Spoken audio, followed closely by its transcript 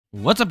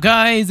What's up,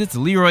 guys? It's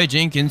Leroy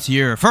Jenkins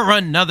here for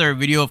another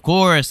video, of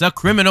course, a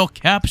criminal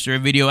capture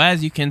video.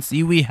 As you can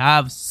see, we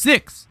have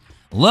 6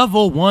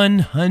 level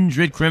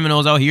 100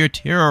 criminals out here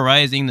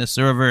terrorizing the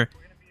server.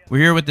 We're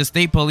here with the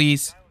state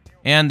police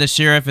and the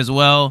sheriff as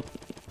well.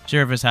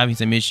 Sheriff is having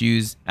some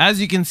issues.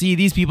 As you can see,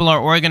 these people are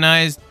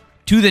organized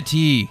to the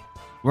T.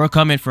 We're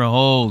coming for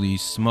holy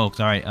smokes.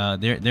 All right,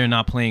 they're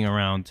not playing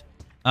around.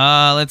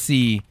 Let's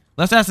see.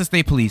 Let's ask the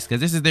state police because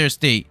this is their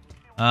state.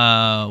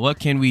 What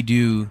can we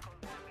do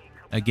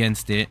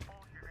against it?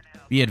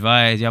 Be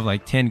advised, you have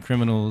like 10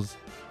 criminals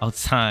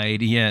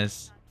outside.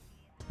 Yes.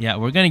 Yeah,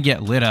 we're gonna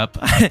get lit up.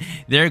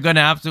 They're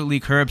gonna absolutely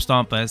curb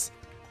stomp us.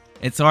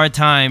 It's our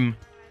time.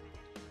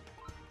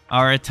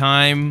 Our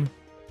time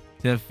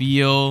to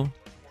feel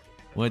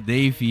what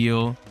they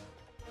feel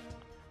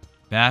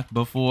back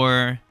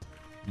before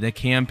the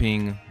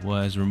camping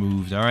was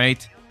removed. All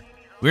right,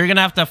 we're gonna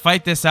have to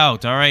fight this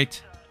out. All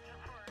right,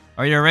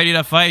 are you ready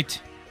to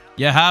fight?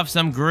 You have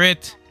some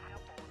grit?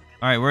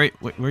 All right,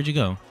 where'd you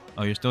go?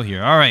 Oh, you're still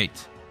here. All right.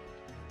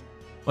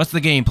 What's the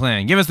game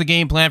plan? Give us the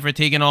game plan for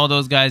taking all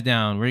those guys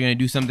down. We're going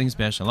to do something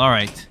special. All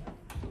right.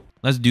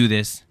 Let's do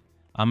this.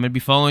 I'm going to be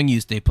following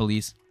you, state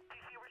police.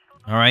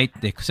 All right.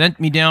 They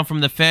sent me down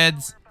from the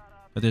feds,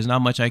 but there's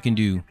not much I can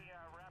do,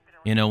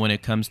 you know, when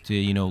it comes to,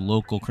 you know,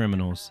 local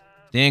criminals.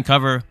 Stay in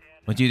cover.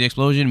 Once you hear the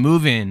explosion,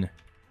 move in.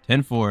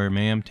 10-4,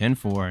 ma'am.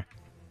 10-4.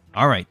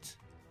 All right.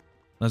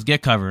 Let's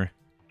get cover.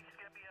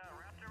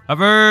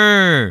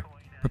 Cover!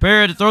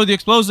 Prepare to throw the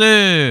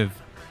explosive!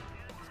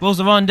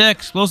 Explosive on deck!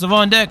 Explosive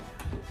on deck!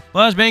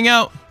 Flashbang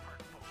out!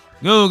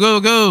 Go, go,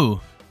 go!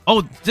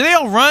 Oh, did they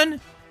all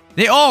run?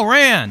 They all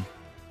ran!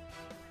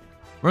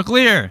 We're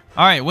clear!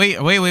 Alright,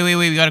 wait.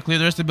 We gotta clear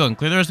the rest of the building.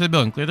 Clear the rest of the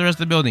building. Clear the rest of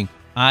the building.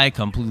 I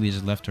completely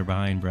just left her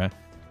behind, bruh.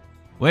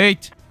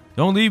 Wait!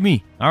 Don't leave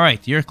me!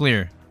 Alright, you're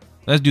clear.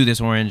 Let's do this,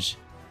 Orange.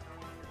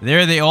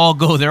 There they all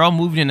go. They're all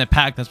moving in a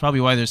pack. That's probably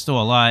why they're still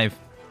alive.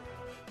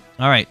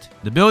 Alright,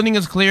 the building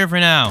is clear for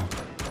now.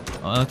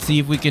 Let's see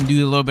if we can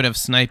do a little bit of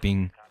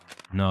sniping.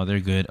 No, they're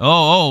good.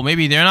 Oh,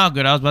 maybe they're not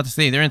good. I was about to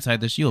say they're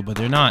inside the shield, but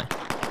they're not.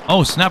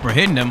 Oh, snap, we're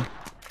hitting them.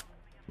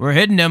 We're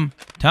hitting them.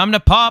 Time to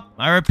pop.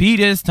 I repeat,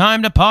 it's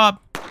time to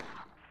pop.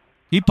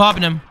 Keep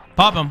popping them.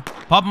 Pop them.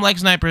 Pop them like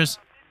snipers.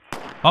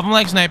 Pop them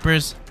like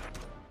snipers.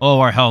 Oh,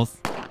 our health.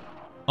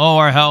 Oh,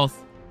 our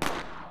health.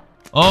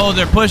 Oh,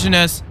 they're pushing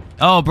us.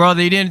 Oh, bro,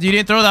 you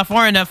didn't throw that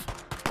far enough.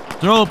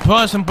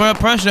 Push them,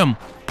 push them.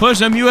 Push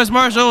them, U.S.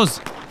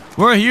 Marshals.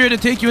 We're here to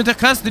take you into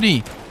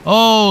custody.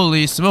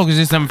 Holy smoke, is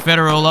this some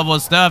federal level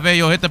stuff? Hey,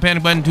 yo, hit the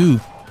panic button too.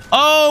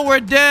 Oh, we're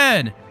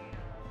dead.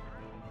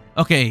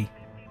 Okay,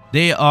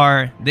 they're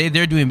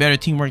doing better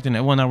teamwork than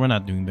that. Well, no, we're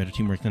not doing better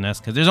teamwork than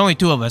us because there's only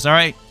 2 of us, all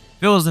right?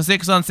 If it was a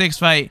 6-on-6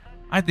 fight,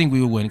 I think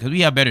we would win because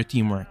we have better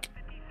teamwork.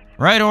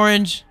 Right,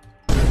 Orange?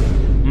 Look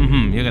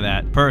at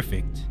that.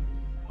 Perfect.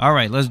 All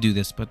right, let's do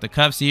this. Put the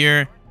cuffs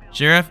here.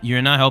 Sheriff,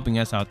 you're not helping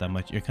us out that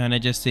much. You're kind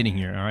of just sitting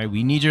here, all right?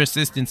 We need your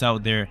assistance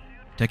out there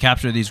to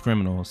capture these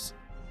criminals.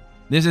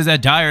 This is a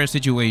dire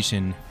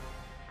situation.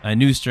 A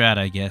new strat,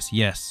 I guess.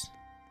 Yes.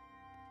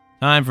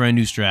 Time for a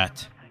new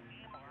strat.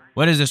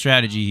 What is the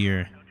strategy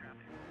here?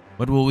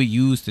 What will we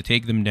use to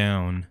take them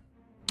down?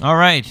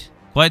 Alright.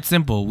 Quite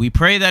simple. We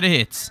pray that it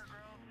hits.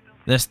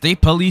 The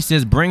state police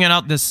is bringing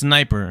out the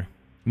sniper.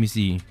 Let me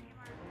see.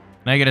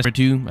 Can I get a for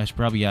 2? I should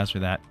probably ask for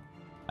that.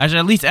 I should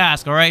at least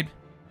ask, alright?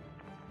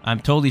 I'm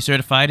totally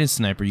certified in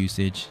sniper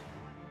usage.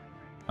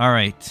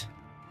 Alright.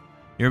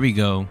 Here we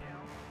go.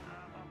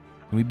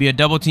 Can we be a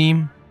double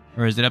team?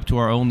 Or is it up to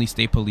our only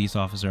state police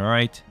officer?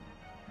 Alright.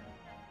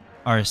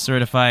 Our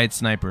certified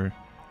sniper.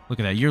 Look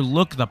at that. You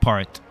look the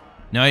part.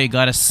 Now you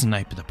gotta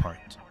snipe the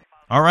part.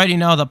 Alrighty,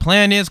 now the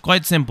plan is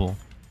quite simple.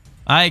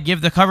 I give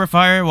the cover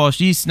fire while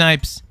she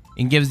snipes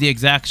and gives the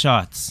exact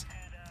shots.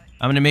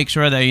 I'm gonna make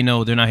sure that, you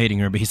know, they're not hitting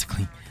her,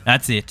 basically.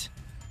 That's it.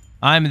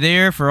 I'm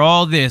there for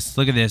all this.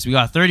 Look at this. We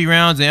got 30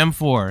 rounds of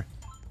M4.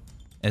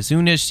 As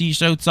soon as she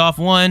shoots off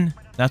one,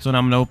 that's when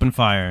I'm gonna open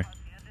fire.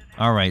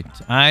 Alright,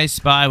 I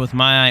spy with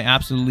my eye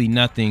absolutely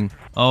nothing.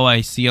 Oh,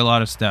 I see a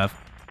lot of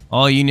stuff.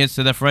 All units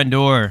to the front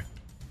door.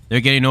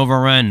 They're getting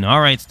overrun.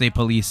 Alright, state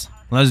police.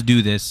 Let's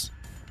do this.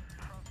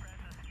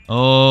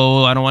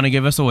 Oh, I don't want to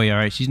give us away.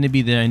 Alright, she's going to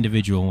be the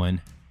individual one.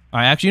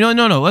 Alright, actually,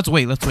 no. Let's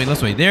wait.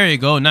 There you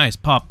go. Nice.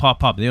 Pop.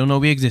 They don't know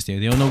we exist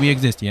yet.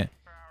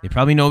 They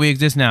probably know we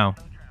exist now.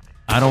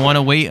 I don't want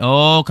to wait.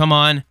 Oh, come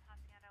on.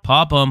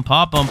 Pop them.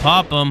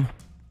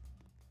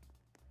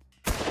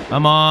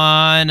 Come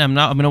on. I'm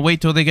going to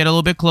wait till they get a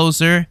little bit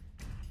closer.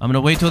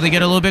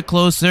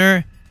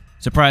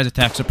 Surprise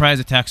attack.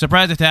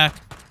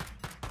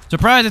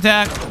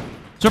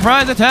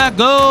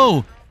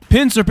 Go.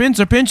 Pinch him.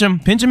 Pinch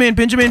him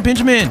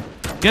in.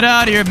 Get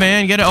out of here,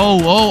 man. Get it.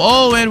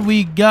 Oh, and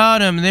we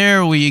got him.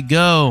 There we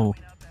go.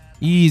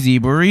 Easy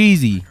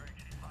breezy.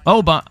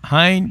 Oh,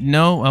 behind.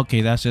 No.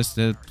 Okay, that's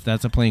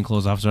a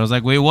plainclothes officer. I was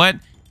like, wait, what?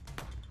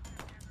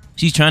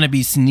 She's trying to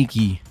be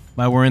sneaky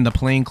by wearing the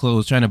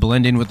plainclothes, trying to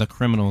blend in with the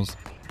criminals.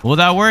 Will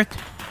that work?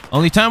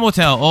 Only time will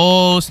tell.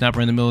 Oh,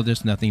 snapper in the middle of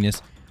this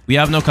nothingness. We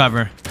have no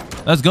cover.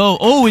 Let's go.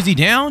 Oh, is he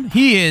down?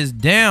 He is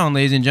down,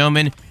 ladies and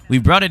gentlemen. We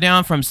brought it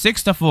down from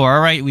 6 to 4.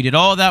 All right, we did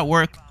all that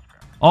work,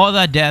 all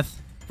that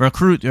death for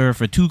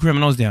for 2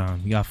 criminals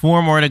down. We got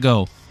 4 more to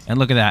go. And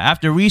look at that.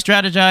 After we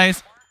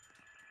strategize,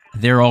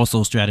 they're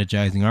also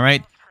strategizing. All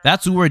right,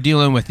 that's who we're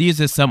dealing with.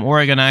 These are some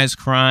organized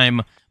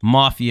crime,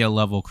 mafia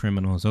level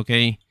criminals.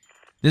 Okay,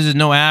 this is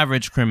no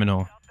average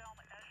criminal.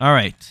 All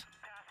right.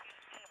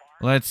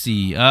 Let's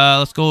see.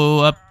 Let's go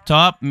up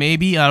top.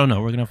 Maybe. I don't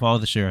know. We're gonna follow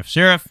the sheriff.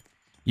 Sheriff,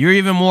 you're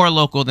even more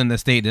local than the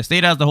state. The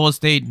state has the whole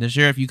state. The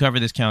sheriff, you cover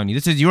this county.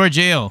 This is your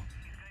jail.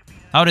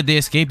 How did they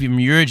escape from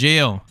your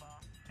jail?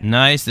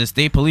 Nice. The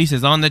state police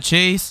is on the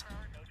chase.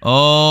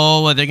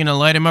 Oh, are they gonna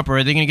light him up or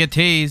are they gonna get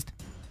tased?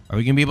 Are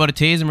we gonna be able to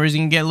tase him or is he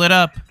gonna get lit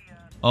up?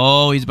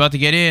 Oh, he's about to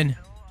get in.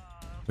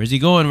 Where's he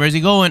going? Where's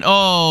he going?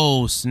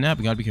 Oh, snap.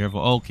 We gotta be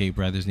careful. Okay,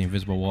 Brad, there's the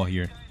invisible wall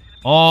here.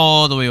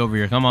 All the way over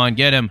here. Come on,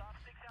 get him.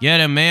 Get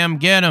him, ma'am.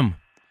 Get him.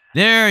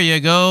 There you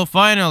go.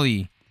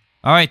 Finally.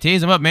 All right,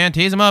 tase him up, man.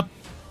 Tase him up.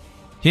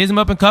 Tase him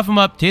up and cuff him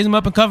up. Tase him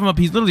up and cuff him up.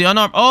 He's literally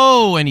unarmed.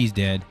 Oh, and he's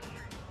dead.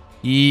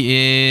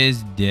 He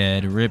is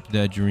dead. Rip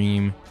the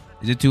dream.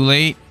 Is it too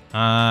late?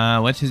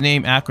 What's his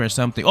name? Accra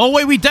something. Oh,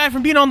 wait, we died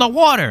from being on the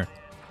water.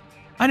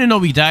 I didn't know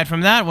we died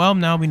from that. Well,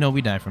 now we know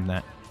we died from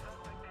that.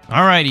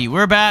 Alrighty,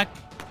 we're back.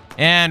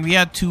 And we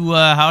had to,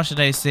 how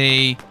should I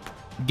say,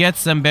 get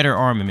some better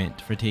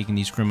armament for taking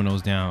these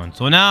criminals down.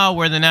 So now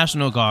we're the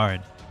National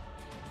Guard.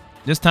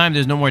 This time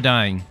there's no more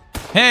dying.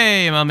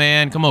 Hey, my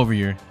man, come over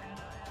here.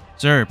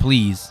 Sir,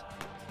 please.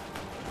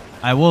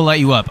 I will let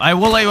you up. I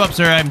will let you up,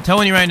 sir. I'm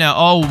telling you right now.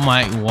 Oh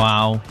my,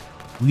 wow.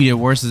 We did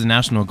worse as a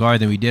National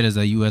Guard than we did as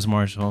a U.S.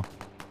 Marshal.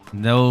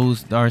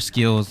 Those, our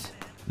skills.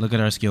 Look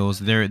at our skills.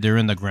 They're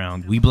in the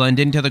ground. We blend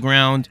into the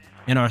ground,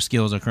 and our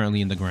skills are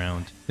currently in the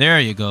ground. There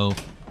you go.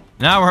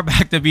 Now we're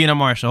back to being a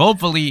Marshal.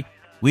 Hopefully,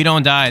 we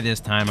don't die this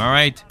time, all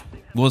right?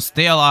 We'll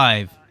stay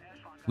alive.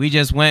 We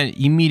just went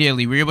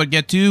immediately. We were able to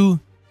get 2,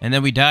 and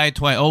then we died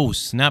twice. Oh,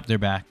 snap, they're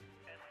back.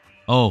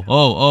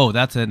 Oh,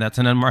 that's an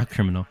unmarked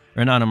criminal.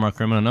 Or not unmarked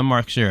criminal, an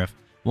unmarked sheriff.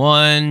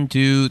 1,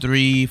 2,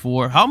 3,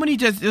 4. How many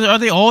are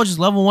they all just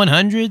level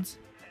 100s?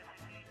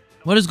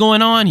 What is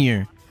going on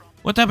here?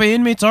 What type of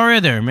inmates are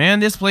there,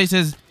 man? This place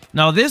is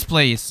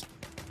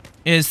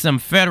some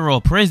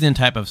federal prison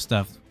type of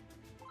stuff.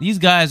 These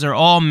guys are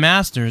all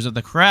masters of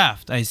the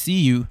craft. I see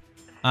you.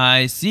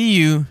 I see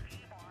you.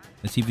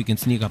 Let's see if we can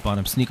sneak up on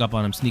him. Sneak up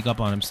on him. Sneak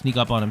up on him. Sneak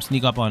up on him.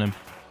 Sneak up on him.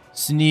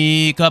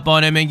 Sneak up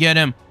on him and get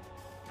him.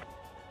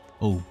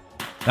 Oh,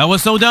 that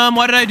was so dumb.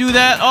 Why did I do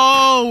that?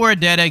 Oh, we're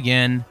dead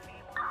again.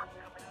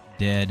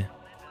 Dead.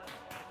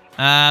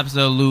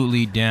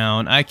 Absolutely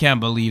down. I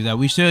can't believe that.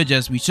 We should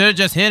have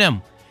just hit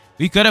him.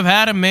 We could have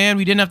had him, man.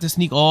 We didn't have to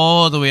sneak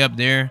all the way up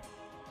there.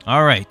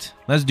 All right,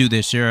 let's do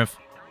this, Sheriff.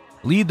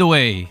 Lead the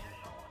way.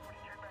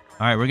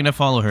 All right, we're gonna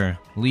follow her.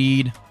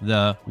 Lead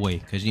the way,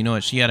 because you know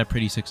what? She had a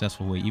pretty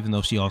successful way, even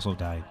though she also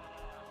died.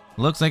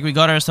 Looks like we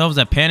got ourselves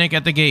a panic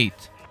at the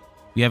gate.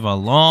 We have a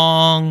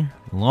long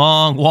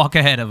walk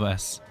ahead of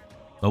us,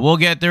 but we'll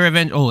get there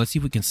eventually. Oh, let's see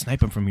if we can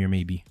snipe him from here,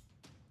 maybe.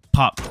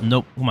 Pop.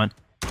 Nope. Come on.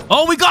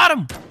 Oh, we got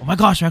him. Oh my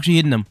gosh, we're actually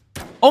hitting him.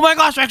 Oh my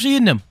gosh, we're actually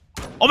hitting him.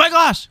 Oh my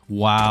gosh.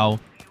 Wow.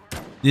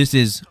 This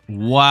is,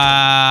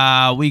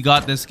 wow. We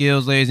got the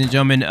skills, ladies and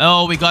gentlemen.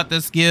 Oh, we got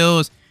the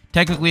skills.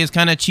 Technically, it's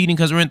kind of cheating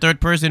because we're in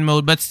third person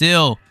mode, but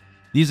still,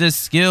 these are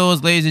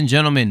skills, ladies and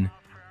gentlemen.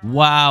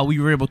 Wow, we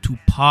were able to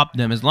pop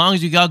them. As long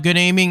as you got good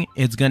aiming,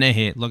 it's going to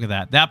hit. Look at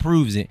that. That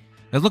proves it.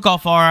 Because look how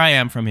far I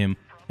am from him.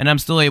 And I'm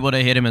still able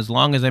to hit him as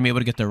long as I'm able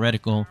to get the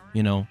reticle,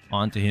 you know,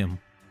 onto him.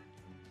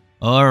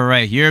 All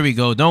right, here we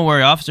go. Don't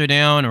worry. Officer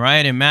down.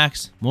 Riot and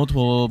Max.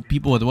 Multiple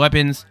people with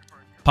weapons.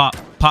 Pop,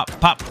 pop,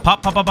 pop,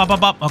 pop, pop, pop, pop, pop,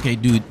 pop. Okay,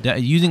 dude.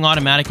 Using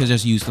automatic is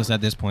just useless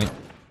at this point.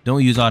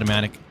 Don't use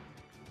automatic.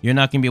 You're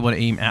not going to be able to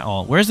aim at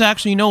all. Where's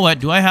actually, you know what?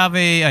 I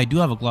do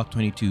have a Glock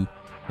 22.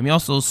 Let me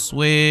also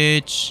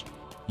switch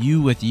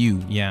you with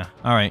you. Yeah.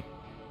 All right.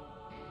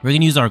 We're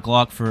going to use our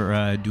Glock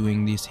for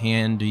doing these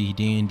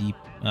handy-dandy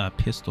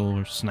pistol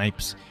or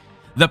snipes.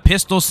 The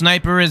pistol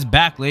sniper is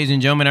back, ladies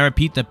and gentlemen. I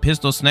repeat, the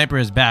pistol sniper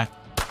is back.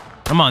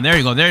 Come on. There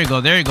you go. There you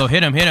go. There you go.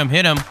 Hit him. Hit him.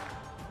 Hit him.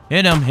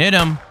 Hit him. Hit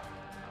him.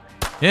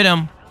 Hit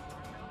him.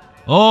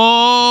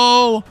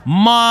 Oh,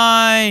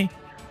 my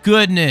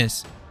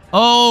goodness.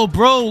 Oh,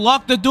 bro.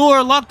 Lock the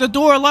door. Lock the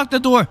door. Lock the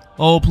door.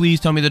 Oh, please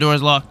tell me the door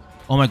is locked.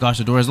 Oh, my gosh.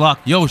 The door is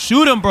locked. Yo,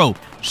 shoot him, bro.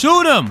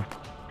 Shoot him.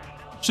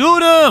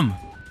 Shoot him.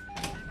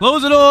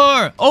 Close the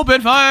door.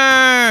 Open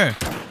fire.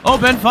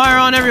 Open fire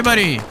on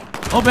everybody.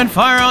 Open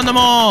fire on them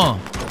all.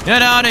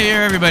 Get out of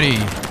here, everybody.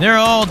 They're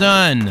all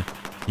done.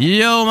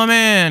 Yo, my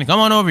man. Come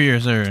on over here,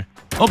 sir.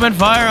 Open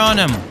fire on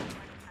them.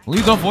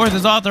 Legal force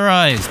is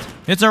authorized.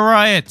 It's a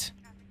riot.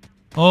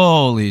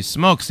 Holy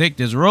smokes. Take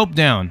this rope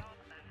down.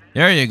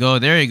 There you go.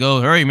 There you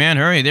go. Hurry, man.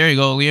 Hurry. There you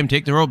go, Liam.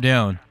 Take the rope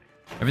down.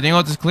 Everything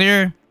else is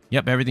clear?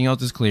 Yep, everything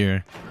else is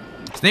clear.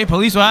 State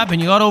police, what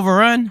happened? You got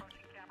overrun?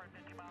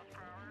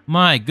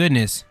 My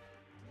goodness.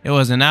 It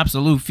was an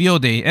absolute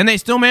field day. And they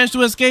still managed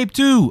to escape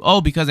too.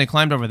 Oh, because they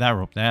climbed over that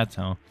rope. That's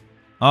how.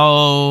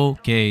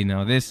 Okay,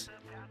 now this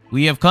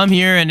We have come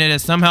here and it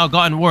has somehow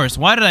gotten worse.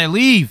 Why did I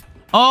leave?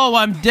 Oh,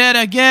 I'm dead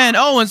again.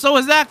 Oh, and so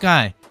is that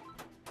guy.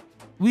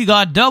 We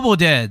got double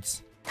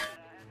deads.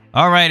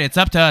 All right, it's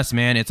up to us,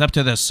 man. It's up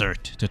to the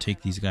CERT to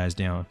take these guys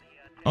down.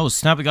 Oh,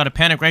 snap. We got a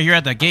panic right here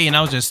at the gate, and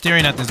I was just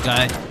staring at this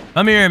guy.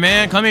 Come here,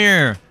 man. Come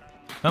here.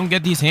 Come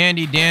get these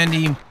handy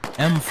dandy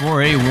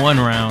M4A1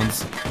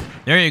 rounds.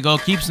 There you go.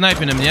 Keep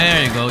sniping them. Yeah,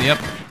 there you go. Yep.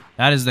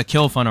 That is the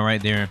kill funnel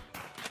right there.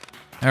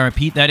 I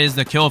repeat, that is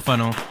the kill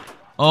funnel.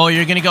 Oh,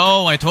 you're gonna go.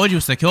 Oh, I told you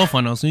it's the kill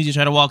funnel. As soon as you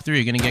try to walk through,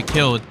 you're gonna get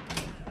killed.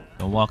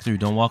 Don't walk through.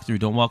 Don't walk through.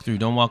 Don't walk through.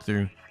 Don't walk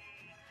through.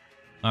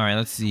 All right,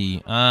 let's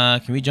see.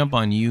 Can we jump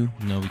on you?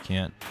 No, we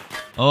can't.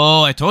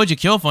 Oh, I told you,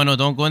 kill funnel.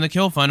 Don't go in the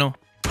kill funnel.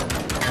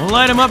 Oh,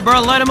 light him up,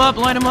 bro. Light him up.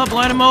 Light him up.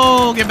 Light him.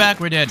 Oh, get back.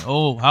 We're dead.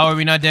 Oh, how are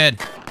we not dead?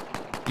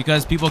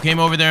 Because people came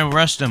over there and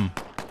rushed him.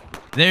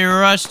 They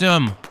rushed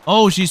him.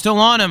 Oh, she's still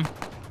on him.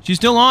 She's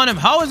still on him.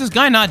 How is this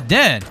guy not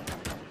dead?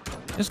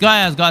 This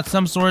guy has got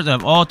some sort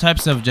of all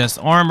types of just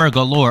armor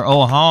galore.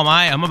 Oh, how am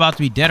I? I'm about to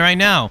be dead right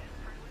now.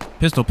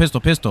 Pistol,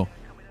 pistol, pistol.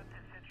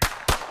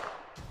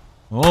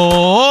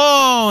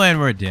 Oh, and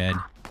we're dead.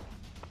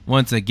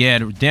 Once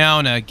again,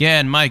 down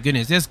again. My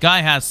goodness, this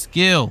guy has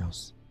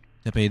skills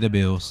to pay the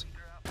bills.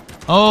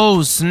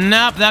 Oh,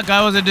 snap. That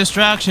guy was a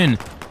distraction.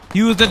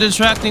 He was the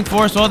distracting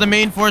force while the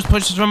main force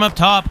pushes from up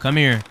top. Come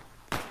here.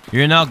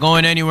 You're not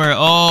going anywhere.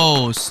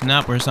 Oh,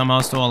 snap. We're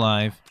somehow still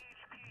alive.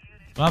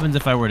 What happens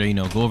if I were to, you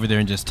know, go over there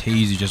and just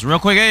tase you just real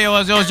quick? Hey, I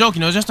was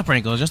joking. It was just a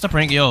prank. It was just a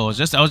prank. Yo, I was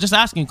just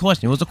asking a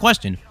question. It was a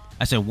question.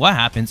 I said, what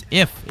happens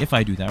if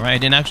I do that, right? I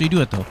didn't actually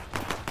do it, though.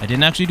 I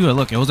didn't actually do it.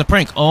 Look, it was a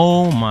prank.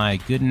 Oh, my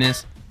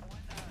goodness.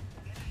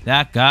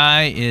 That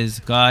guy is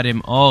got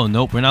him. Oh,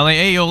 nope. We're not like,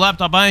 hey, yo,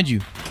 laptop behind you.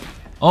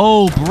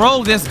 Oh,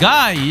 bro, this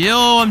guy.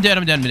 Yo, I'm dead.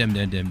 I'm dead. I'm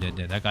dead. I'm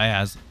dead. That guy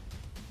has.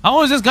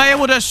 How is this guy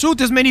able to shoot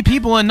this many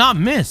people and not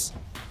miss?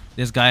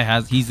 This guy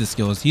has. He's the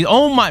skills.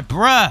 Oh, my,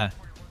 bruh.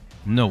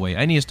 No way.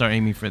 I need to start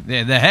aiming for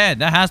the head.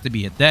 That has to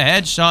be it. The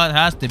headshot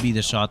has to be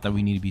the shot that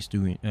we need to be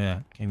doing.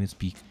 Can't even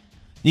speak.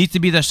 Needs to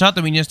be the shot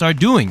that we need to start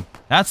doing.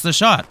 That's the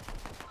shot.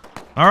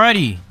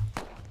 Alrighty.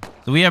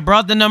 So we have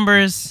brought the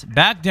numbers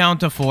back down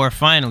to 4.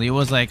 Finally, it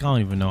was like, I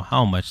don't even know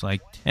how much,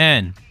 like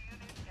 10.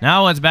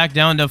 Now it's back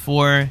down to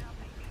 4.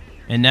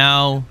 And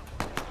now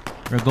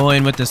we're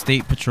going with the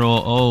state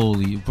patrol.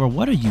 Holy, bro,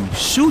 what are you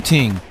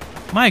shooting?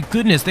 My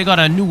goodness, they got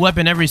a new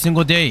weapon every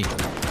single day.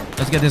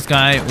 Let's get this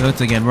guy.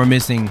 Once again, we're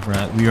missing.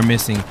 We are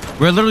missing.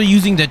 We're literally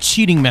using the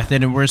cheating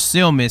method and we're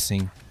still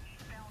missing.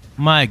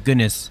 My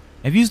goodness.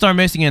 If you start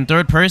missing in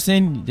third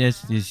person,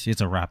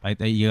 it's a wrap.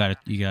 You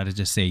gotta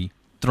just say,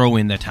 throw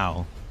in the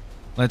towel.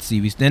 Let's see.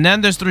 And then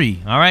there's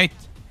 3. All right.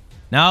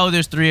 Now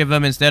there's 3 of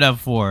them instead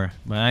of 4.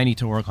 But I need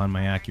to work on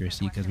my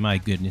accuracy because my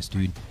goodness,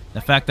 dude.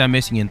 The fact that I'm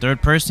missing in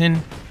third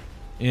person,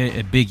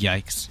 big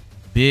yikes.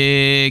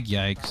 Big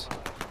yikes.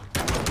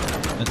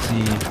 Let's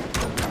see.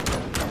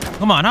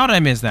 Come on, how did I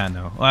miss that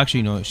now? Oh,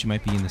 actually, no, she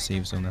might be in the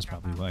safe zone. That's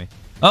probably why.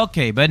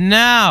 Okay, but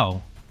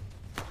now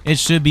it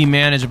should be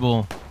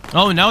manageable.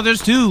 Oh, now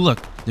there's 2. Look,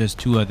 there's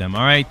 2 of them.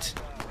 All right.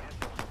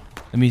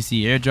 Let me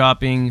see.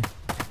 Airdropping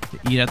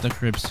to eat at the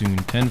crib soon.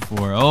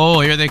 10-4.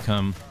 Oh, here they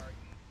come.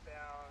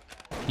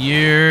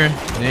 Here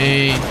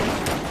they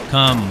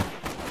come.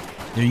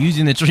 They're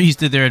using the trees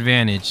to their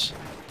advantage.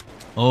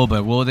 Oh,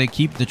 but will they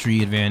keep the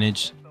tree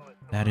advantage?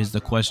 That is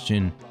the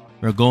question.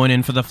 We're going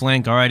in for the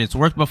flank. All right, it's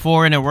worked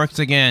before and it works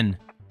again.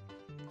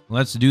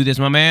 Let's do this,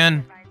 my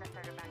man.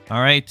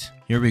 All right,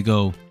 here we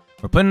go.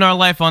 We're putting our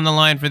life on the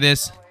line for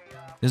this.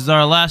 This is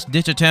our last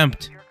ditch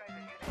attempt.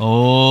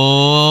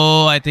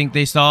 Oh, I think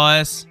they saw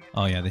us.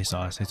 Oh, yeah, they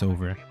saw us. It's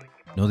over.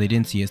 No, they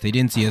didn't see us. They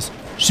didn't see us.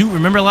 Shoot,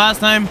 remember last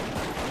time?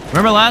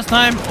 Remember last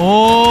time?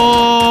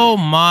 Oh,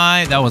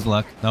 my. That was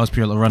luck. That was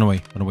pure luck. Run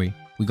away. Run away.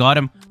 We got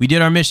him. We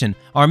did our mission.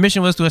 Our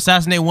mission was to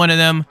assassinate one of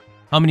them.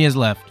 How many is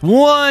left?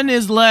 1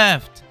 is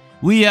left.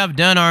 We have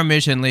done our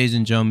mission, ladies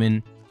and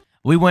gentlemen.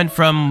 We went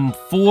from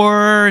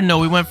 4. No,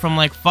 we went from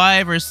like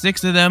 5 or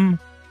 6 of them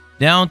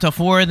down to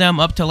 4 of them,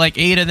 up to like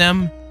 8 of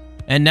them,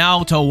 and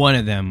now to 1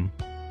 of them.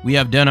 We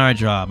have done our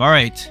job. All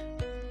right.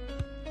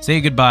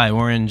 Say goodbye,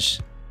 Orange.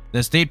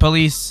 The state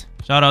police.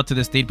 Shout out to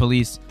the state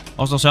police.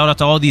 Also, shout out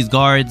to all these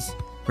guards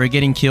for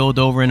getting killed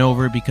over and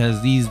over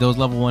because those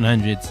level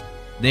 100s,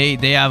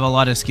 they have a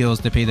lot of skills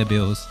to pay the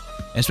bills.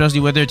 Especially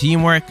with their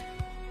teamwork.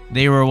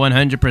 They were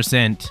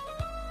 100%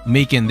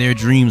 making their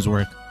dreams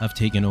work of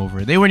taking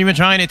over. They weren't even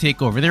trying to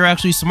take over. They were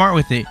actually smart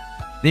with it.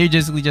 We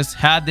just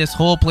had this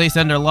whole place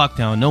under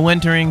lockdown. No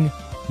entering,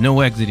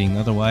 no exiting.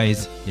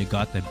 Otherwise, you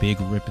got the big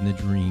rip in the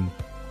dream.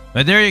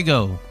 But there you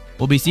go.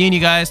 We'll be seeing you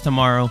guys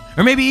tomorrow,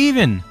 or maybe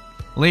even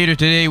later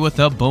today with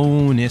a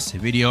bonus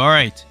video. All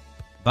right.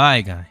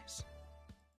 Bye, guys.